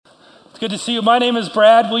Good to see you. My name is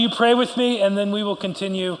Brad. Will you pray with me? And then we will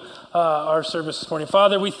continue our service this morning.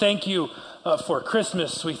 Father, we thank you for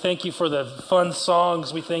Christmas. We thank you for the fun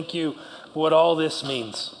songs. We thank you for what all this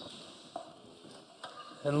means.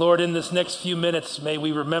 And Lord, in this next few minutes, may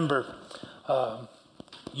we remember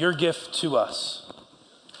your gift to us,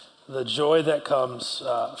 the joy that comes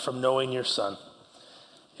from knowing your Son.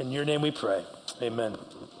 In your name we pray. Amen.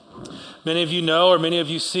 Many of you know, or many of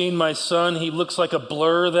you seen my son. He looks like a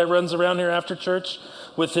blur that runs around here after church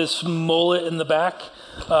with his mullet in the back.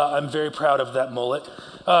 I'm very proud of that mullet.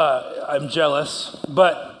 I'm jealous.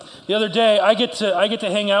 But the other day, I get to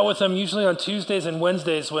hang out with him usually on Tuesdays and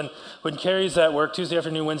Wednesdays when Carrie's at work, Tuesday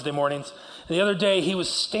afternoon, Wednesday mornings. And the other day, he was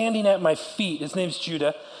standing at my feet. His name's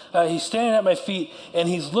Judah. He's standing at my feet, and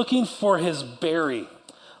he's looking for his Barry.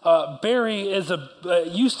 Barry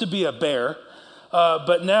used to be a bear.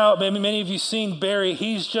 But now, many of you seen Barry.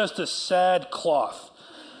 He's just a sad cloth.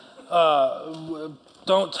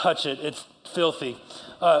 Don't touch it. It's filthy,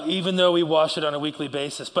 even though we wash it on a weekly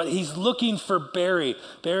basis. But he's looking for Barry.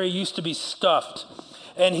 Barry used to be stuffed.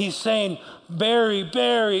 And he's saying, Barry,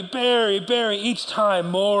 Barry, Barry, Barry, each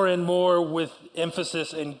time more and more with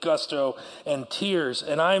emphasis and gusto and tears.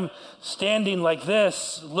 And I'm standing like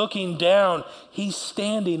this, looking down. He's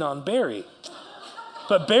standing on Barry.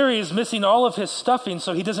 But Barry is missing all of his stuffing,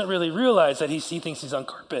 so he doesn't really realize that he thinks he's on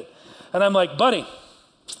carpet. And I'm like, buddy,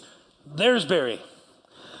 there's Barry.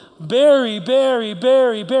 Barry, Barry,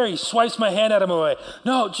 Barry, Barry. Swipes my hand at him away.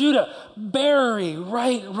 No, Judah, Barry,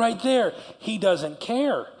 right there. He doesn't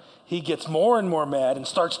care. He gets more and more mad and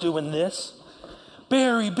starts doing this.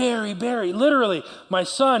 Barry, Barry, Barry. Literally, my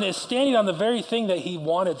son is standing on the very thing that he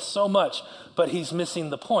wanted so much, but he's missing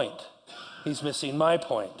the point. He's missing my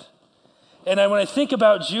point. And when I think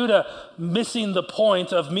about Judah missing the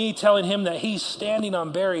point of me telling him that he's standing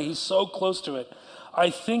on Barry, he's so close to it, I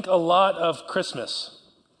think a lot of Christmas.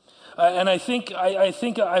 And I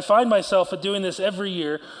find myself doing this every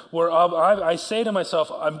year where I say to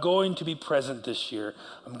myself, I'm going to be present this year.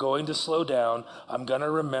 I'm going to slow down. I'm going to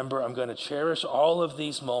remember. I'm going to cherish all of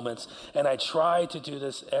these moments. And I try to do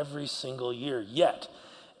this every single year. Yet,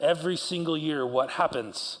 every single year, what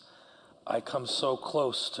happens? I come so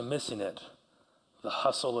close to missing it. The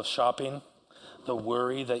hustle of shopping, the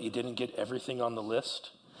worry that you didn't get everything on the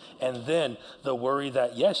list, and then the worry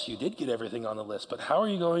that, yes, you did get everything on the list, but how are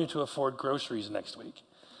you going to afford groceries next week?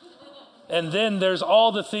 And then there's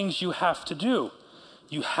all the things you have to do.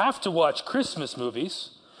 You have to watch Christmas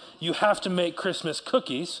movies. You have to make Christmas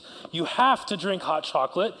cookies. You have to drink hot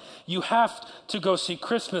chocolate. You have to go see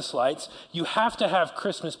Christmas lights. You have to have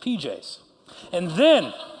Christmas PJs. And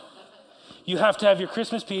then you have to have your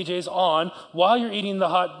Christmas PJs on while you're eating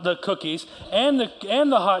the cookies and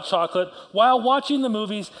the hot chocolate while watching the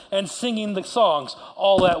movies and singing the songs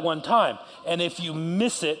all at one time. And if you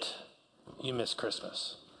miss it, you miss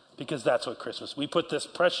Christmas. Because that's what Christmas. We put this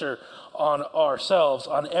pressure on ourselves,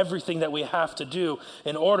 on everything that we have to do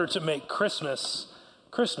in order to make Christmas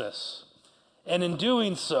Christmas. And in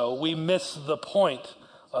doing so, we miss the point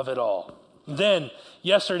of it all. Then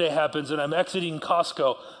yesterday happens, and I'm exiting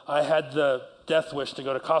Costco. I had the death wish to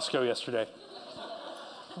go to Costco yesterday.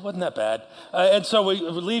 It wasn't that bad. And so we're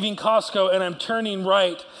leaving Costco, and I'm turning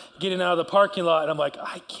right, getting out of the parking lot, and I'm like,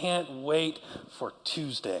 I can't wait for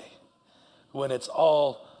Tuesday when it's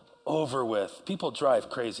all over with. People drive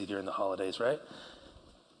crazy during the holidays, right?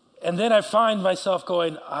 And then I find myself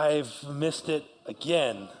going, I've missed it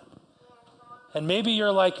again. And maybe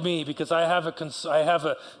you're like me, because I have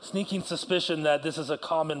a sneaking suspicion that this is a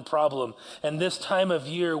common problem. And this time of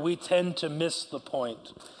year, we tend to miss the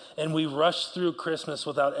point. And we rush through Christmas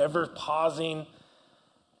without ever pausing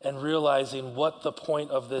and realizing what the point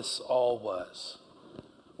of this all was.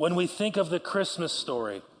 When we think of the Christmas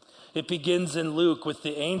story, it begins in Luke with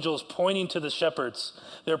the angels pointing to the shepherds.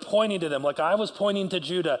 They're pointing to them like I was pointing to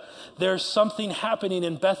Judah. There's something happening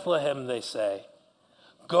in Bethlehem, they say.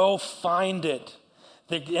 Go find it.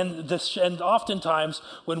 And oftentimes,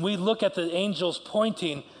 when we look at the angels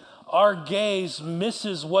pointing, our gaze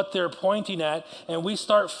misses what they're pointing at, and we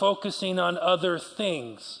start focusing on other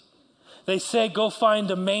things. They say, go find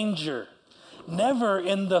a manger. Never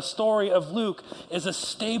in the story of Luke is a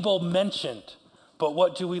stable mentioned. But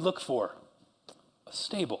what do we look for? A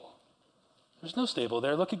stable. There's no stable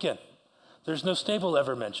there. Look again. There's no stable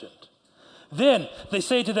ever mentioned. Then they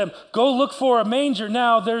say to them, go look for a manger.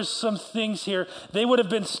 Now there's some things here. They would have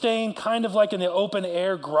been staying kind of like in the open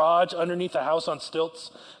air garage underneath a house on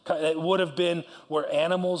stilts. It would have been where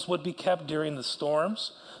animals would be kept during the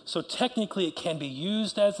storms. So technically it can be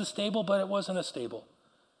used as a stable, but it wasn't a stable.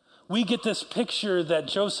 We get this picture that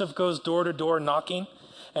Joseph goes door to door knocking,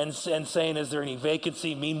 and saying, is there any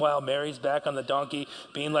vacancy? Meanwhile, Mary's back on the donkey,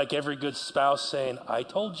 being like every good spouse, saying, I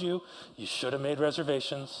told you, you should have made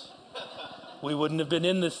reservations. We wouldn't have been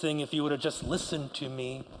in this thing if you would have just listened to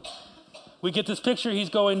me. We get this picture, he's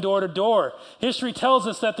going door to door. History tells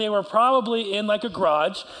us that they were probably in like a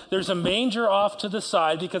garage. There's a manger off to the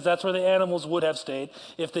side because that's where the animals would have stayed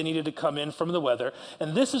if they needed to come in from the weather.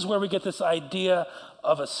 And this is where we get this idea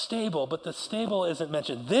of a stable, but the stable isn't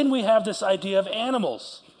mentioned. Then we have this idea of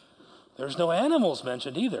animals. There's no animals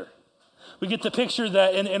mentioned either. We get the picture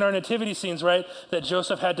that in our nativity scenes, right, that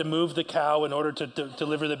Joseph had to move the cow in order to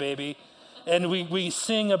deliver the baby. And we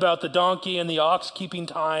sing about the donkey and the ox keeping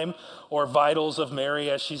time, or vitals of Mary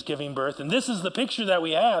as she's giving birth. And this is the picture that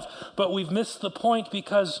we have, but we've missed the point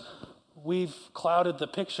because we've clouded the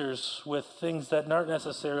pictures with things that aren't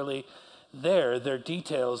necessarily there. They're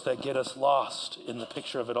details that get us lost in the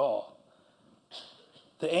picture of it all.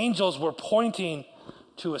 The angels were pointing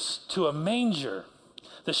to a manger.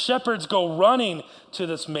 The shepherds go running to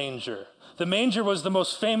this manger. The manger was the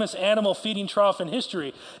most famous animal feeding trough in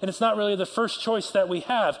history, and it's not really the first choice that we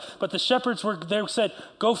have. But the shepherds said,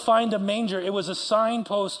 go find a manger. It was a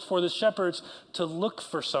signpost for the shepherds to look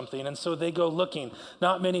for something, and so they go looking.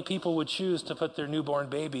 Not many people would choose to put their newborn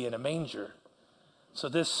baby in a manger. So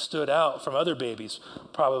this stood out from other babies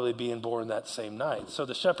probably being born that same night. So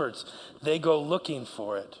the shepherds, they go looking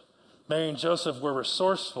for it. Mary and Joseph were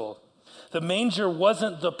resourceful. The manger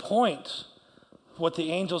wasn't the point, what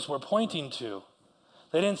the angels were pointing to.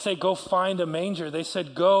 They didn't say, go find a manger. They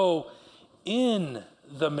said, go in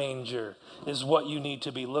the manger is what you need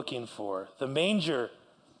to be looking for. The manger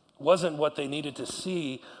wasn't what they needed to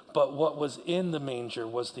see, but what was in the manger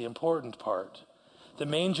was the important part. The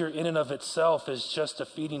manger in and of itself is just a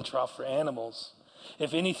feeding trough for animals.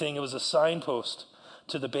 If anything, it was a signpost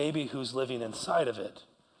to the baby who's living inside of it.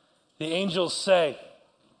 The angels say,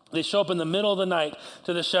 they show up in the middle of the night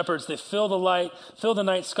to the shepherds. They fill the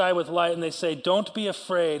night sky with light, and they say, don't be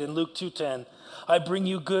afraid in Luke 2:10. I bring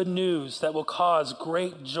you good news that will cause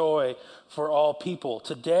great joy for all people.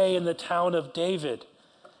 Today in the town of David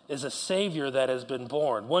is a Savior that has been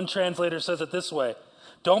born. One translator says it this way,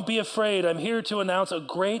 don't be afraid. I'm here to announce a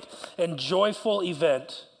great and joyful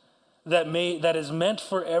event that is meant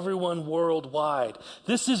for everyone worldwide.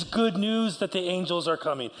 This is good news that the angels are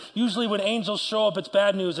coming. Usually when angels show up, it's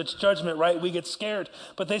bad news, it's judgment, right? We get scared.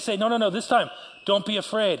 But they say, no, this time, don't be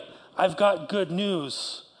afraid. I've got good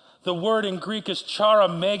news. The word in Greek is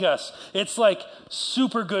charamegas. It's like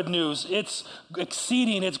super good news. It's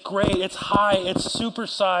exceeding, it's great, it's high, it's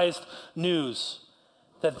supersized news.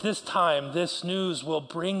 That this time, this news will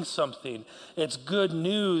bring something. It's good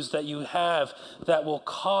news that you have that will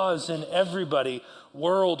cause in everybody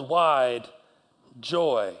worldwide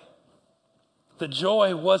joy. The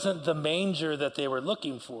joy wasn't the manger that they were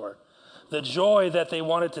looking for. The joy that they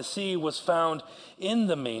wanted to see was found in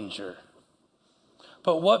the manger.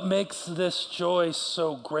 But what makes this joy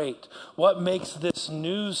so great? What makes this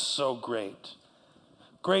news so great?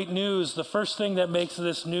 Great news, the first thing that makes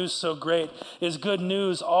this news so great is good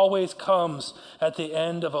news always comes at the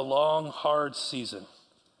end of a long, hard season.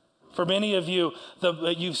 For many of you,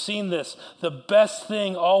 you've seen this. The best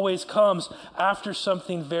thing always comes after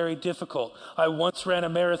something very difficult. I once ran a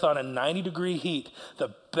marathon in 90-degree heat.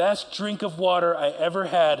 The best drink of water I ever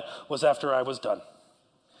had was after I was done.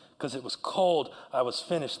 Because it was cold, I was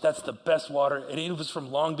finished. That's the best water. And it was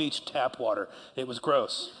from Long Beach tap water. It was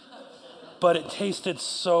gross. But it tasted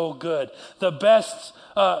so good. The best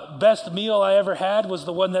meal I ever had was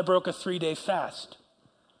the one that broke a 3-day fast.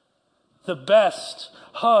 The best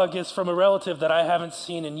hug is from a relative that I haven't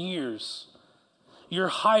seen in years. You're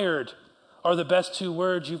hired are the best 2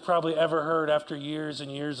 words you've probably ever heard after years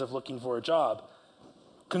and years of looking for a job.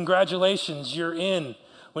 Congratulations, you're in.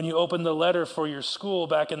 When you open the letter for your school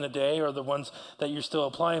back in the day, or the ones that you're still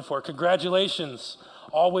applying for, congratulations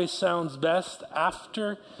always sounds best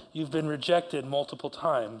after you've been rejected multiple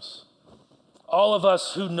times. All of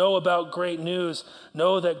us who know about great news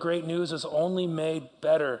know that great news is only made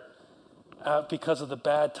better because of the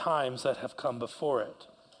bad times that have come before it.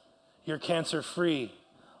 You're cancer-free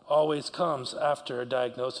always comes after a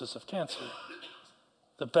diagnosis of cancer.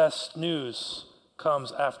 The best news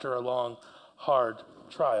comes after a long, hard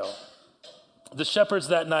trial. The shepherds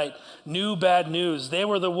that night knew bad news. They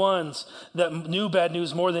were the ones that knew bad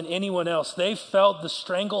news more than anyone else. They felt the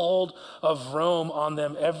stranglehold of Rome on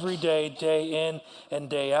them every day, day in and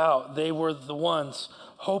day out. They were the ones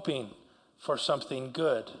hoping for something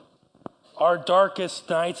good. Our darkest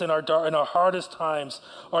nights and our hardest times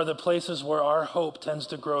are the places where our hope tends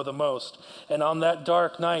to grow the most. And on that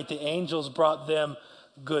dark night, the angels brought them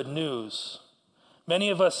good news. Many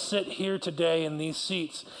of us sit here today in these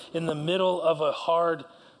seats in the middle of a hard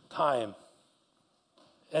time.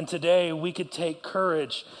 And today we could take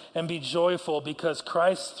courage and be joyful because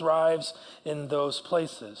Christ thrives in those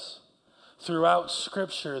places. Throughout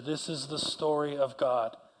Scripture, this is the story of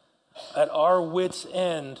God. At our wits'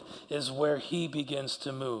 end is where he begins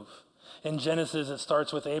to move. In Genesis, it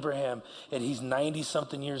starts with Abraham, and he's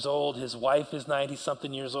 90-something years old. His wife is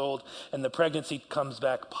 90-something years old, and the pregnancy comes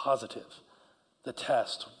back positive. The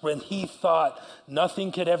test. When he thought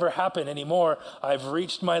nothing could ever happen anymore, I've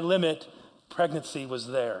reached my limit, pregnancy was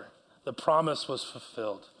there. The promise was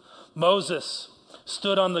fulfilled. Moses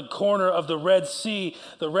stood on the corner of the Red Sea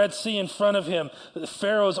in front of him, the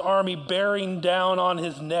Pharaoh's army bearing down on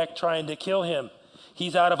his neck, trying to kill him.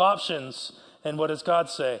 He's out of options. And what does God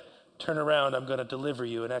say? Turn around, I'm going to deliver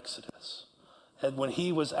you in Exodus. And when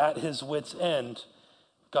he was at his wit's end,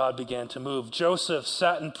 God began to move. Joseph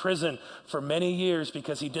sat in prison for many years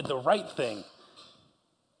because he did the right thing.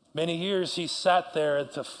 Many years he sat there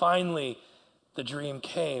until finally the dream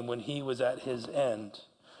came when he was at his end.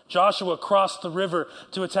 Joshua crossed the river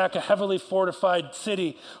to attack a heavily fortified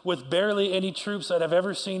city with barely any troops that have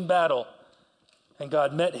ever seen battle. And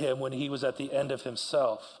God met him when he was at the end of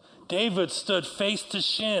himself. David stood face to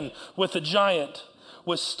shin with a giant,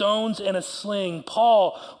 with stones and a sling.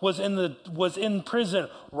 Paul was in prison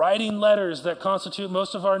writing letters that constitute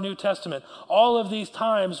most of our New Testament. All of these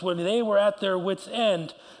times when they were at their wits'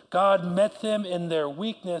 end, God met them in their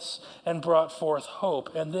weakness and brought forth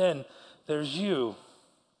hope. And then there's you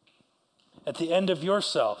at the end of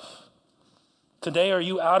yourself. Today, are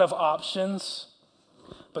you out of options?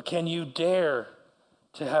 But can you dare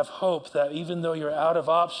to have hope that even though you're out of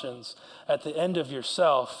options, at the end of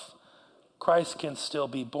yourself, Christ can still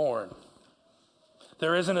be born?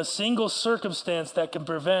 There isn't a single circumstance that can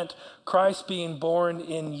prevent Christ being born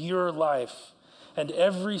in your life. And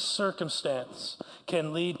every circumstance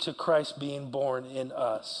can lead to Christ being born in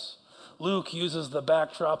us. Luke uses the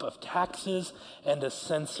backdrop of taxes and a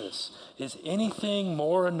census. Is anything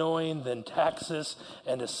more annoying than taxes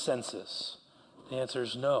and a census? The answer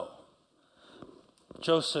is no.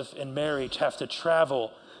 Joseph and Mary have to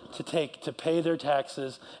travel to pay their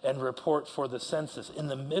taxes and report for the census. In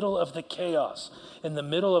the middle of the chaos, in the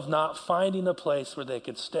middle of not finding a place where they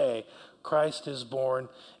could stay, Christ is born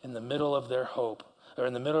in the middle of their hope, or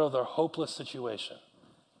in the middle of their hopeless situation.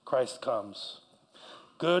 Christ comes.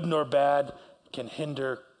 Good nor bad can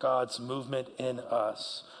hinder God's movement in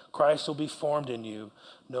us. Christ will be formed in you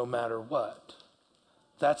no matter what.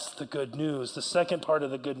 That's the good news. The second part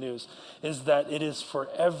of the good news is that it is for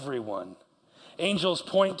everyone. Angels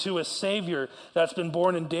point to a Savior that's been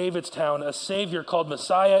born in David's town, a Savior called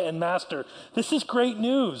Messiah and Master. This is great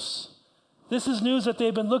news. This is news that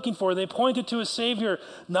they've been looking for. They pointed to a Savior,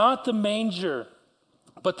 not the manger,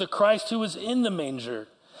 but the Christ who was in the manger.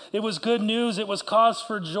 It was good news. It was cause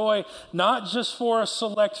for joy, not just for a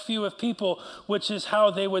select few of people, which is how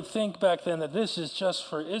they would think back then, that this is just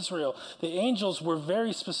for Israel. The angels were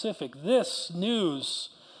very specific. This news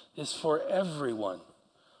is for everyone,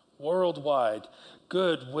 worldwide,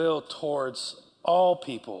 goodwill towards all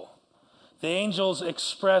people. The angels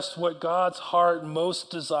expressed what God's heart most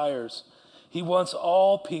desires. He wants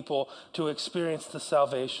all people to experience the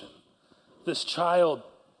salvation. This child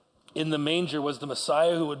in the manger was the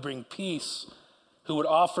Messiah who would bring peace, who would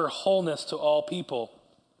offer wholeness to all people.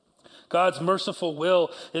 God's merciful will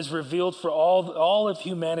is revealed for all of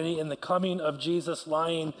humanity in the coming of Jesus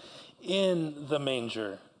lying in the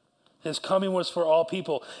manger. His coming was for all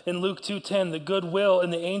people. In Luke 2:10, the goodwill in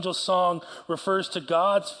the angel's song refers to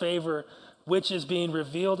God's favor, which is being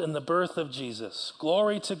revealed in the birth of Jesus.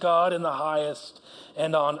 Glory to God in the highest,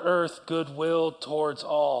 and on earth goodwill towards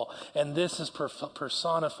all. And this is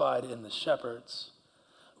personified in the shepherds.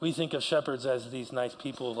 We think of shepherds as these nice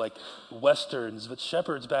people like Westerns, but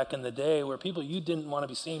shepherds back in the day were people you didn't want to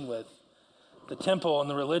be seen with. The temple and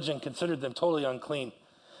the religion considered them totally unclean.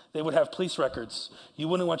 They would have police records. You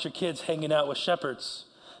wouldn't want your kids hanging out with shepherds.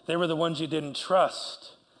 They were the ones you didn't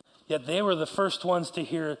trust. Yet they were the first ones to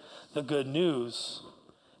hear the good news.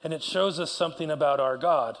 And it shows us something about our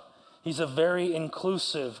God. He's a very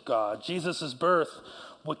inclusive God. Jesus' birth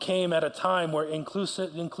came at a time where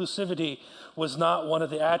inclusivity was not one of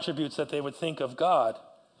the attributes that they would think of God.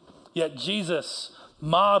 Yet Jesus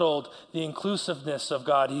modeled the inclusiveness of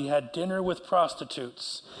God. He had dinner with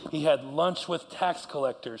prostitutes. He had lunch with tax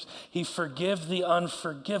collectors. He forgave the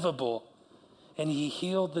unforgivable. And he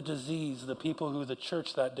healed the disease, the people who the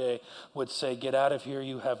church that day would say, get out of here,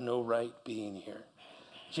 you have no right being here.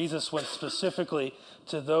 Jesus went specifically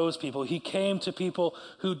to those people. He came to people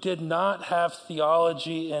who did not have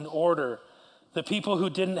theology in order. The people who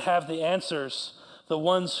didn't have the answers, the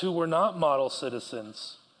ones who were not model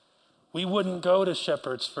citizens. We wouldn't go to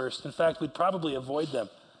shepherds first. In fact, we'd probably avoid them.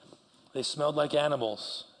 They smelled like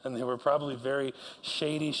animals, and they were probably very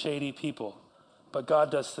shady people. But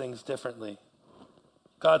God does things differently.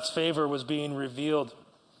 God's favor was being revealed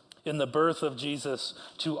in the birth of Jesus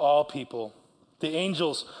to all people. The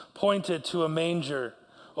angels pointed to a manger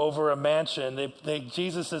over a mansion.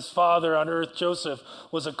 Jesus' father on earth, Joseph,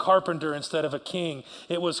 was a carpenter instead of a king.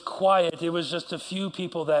 It was quiet. It was just a few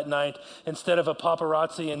people that night instead of a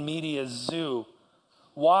paparazzi and media zoo.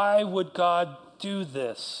 Why would God do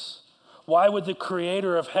this? Why would the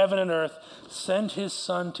creator of heaven and earth send his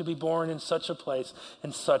son to be born in such a place,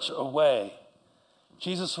 in such a way?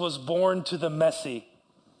 Jesus was born to the messy.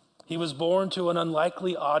 He was born to an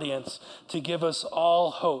unlikely audience to give us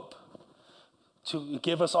all hope. To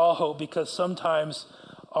give us all hope, because sometimes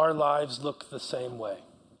our lives look the same way.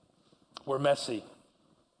 We're messy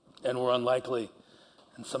and we're unlikely,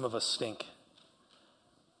 and some of us stink.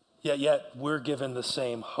 Yet we're given the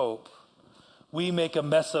same hope. We make a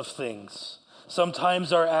mess of things.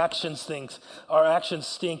 Sometimes our actions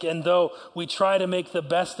stink, and though we try to make the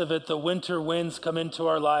best of it, the winter winds come into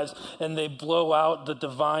our lives and they blow out the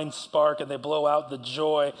divine spark and they blow out the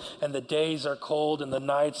joy, and the days are cold and the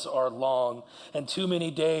nights are long, and too many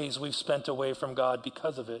days we've spent away from God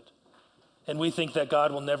because of it. And we think that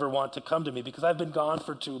God will never want to come to me because I've been gone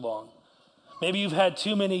for too long. Maybe you've had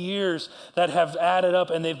too many years that have added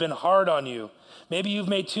up and they've been hard on you. Maybe you've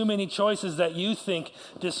made too many choices that you think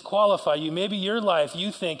disqualify you. Maybe your life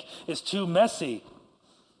you think is too messy.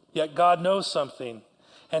 Yet God knows something,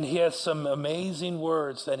 and he has some amazing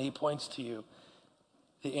words that he points to you.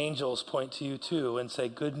 The angels point to you too and say,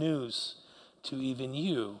 good news to even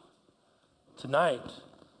you. Tonight,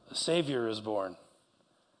 a Savior is born.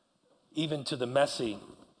 Even to the messy,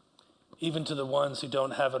 even to the ones who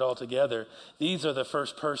don't have it all together. These are the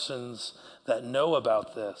first persons that know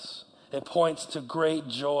about this. It points to great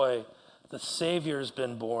joy. The Savior's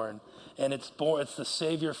been born, and it's the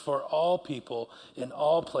Savior for all people in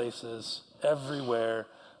all places, everywhere,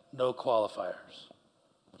 no qualifiers.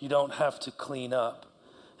 You don't have to clean up.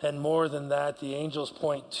 And more than that, the angels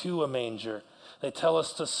point to a manger. They tell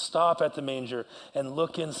us to stop at the manger and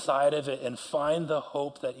look inside of it and find the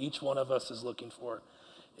hope that each one of us is looking for.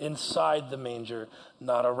 Inside the manger,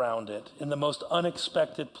 not around it. In the most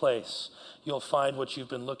unexpected place, you'll find what you've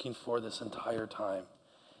been looking for this entire time.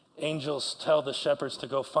 Angels tell the shepherds to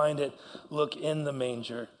go find it, look in the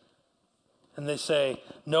manger. And they say,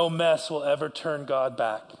 no mess will ever turn God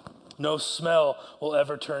back. No smell will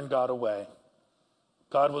ever turn God away.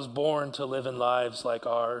 God was born to live in lives like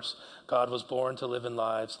ours. God was born to live in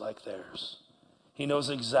lives like theirs. He knows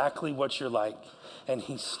exactly what you're like, and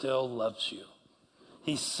he still loves you.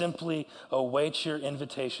 He simply awaits your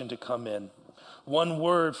invitation to come in. One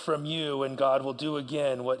word from you and God will do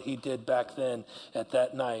again what he did back then at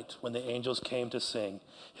that night when the angels came to sing.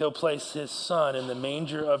 He'll place his son in the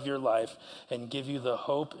manger of your life and give you the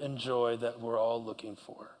hope and joy that we're all looking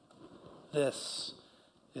for. This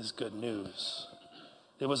is good news.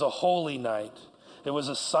 It was a holy night. It was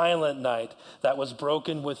a silent night that was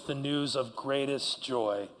broken with the news of greatest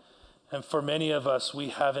joy. And for many of us, we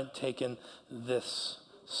haven't taken this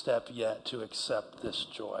step yet to accept this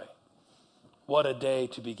joy. What a day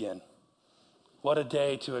to begin. What a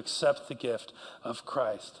day to accept the gift of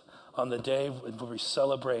Christ on the day when we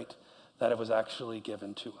celebrate that it was actually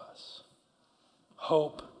given to us.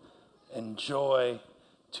 Hope and joy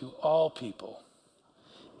to all people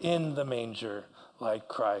in the manger like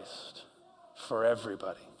Christ for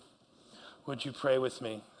everybody. Would you pray with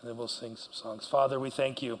me? And then we'll sing some songs. Father, we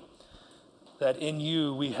thank you that in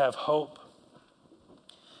you we have hope.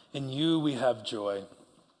 In you we have joy.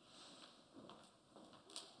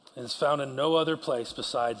 And it's found in no other place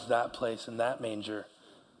besides that place in that manger.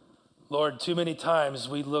 Lord, too many times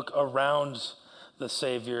we look around the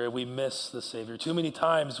Savior and we miss the Savior. Too many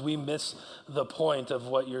times we miss the point of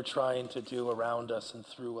what you're trying to do around us and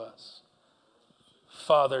through us.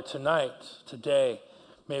 Father, tonight, today,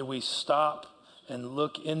 may we stop and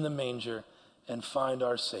look in the manger and find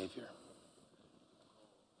our Savior.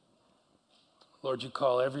 Lord, you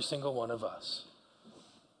call every single one of us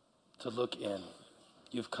to look in.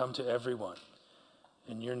 You've come to everyone.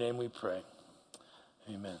 In your name we pray.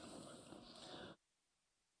 Amen.